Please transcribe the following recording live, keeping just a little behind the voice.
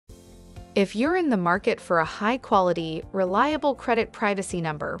If you're in the market for a high-quality, reliable credit privacy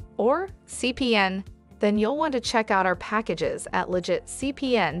number, or CPN, then you'll want to check out our packages at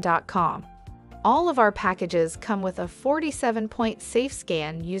legitCPN.com. All of our packages come with a 47-point safe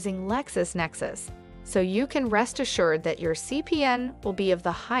scan using LexisNexis, so you can rest assured that your CPN will be of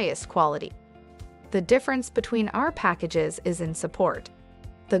the highest quality. The difference between our packages is in support.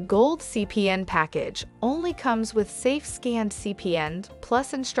 The Gold CPN package only comes with Safe Scanned CPN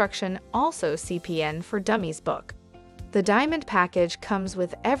plus Instruction Also CPN for Dummies book. The Diamond package comes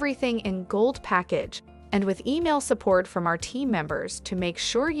with everything in Gold package and with email support from our team members to make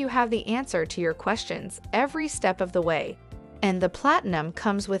sure you have the answer to your questions every step of the way. And the Platinum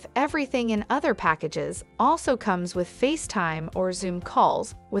comes with everything in other packages, also comes with FaceTime or Zoom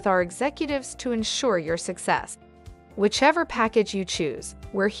calls with our executives to ensure your success. Whichever package you choose,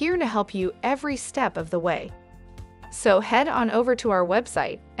 we're here to help you every step of the way. So head on over to our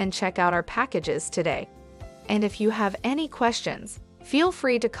website and check out our packages today. And if you have any questions, feel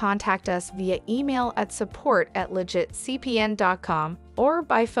free to contact us via email at support@legitCPN.com or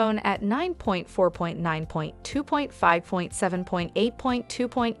by phone at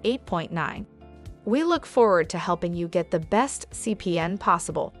 9.4.9.2.5.7.8.2.8.9. We look forward to helping you get the best CPN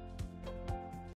possible.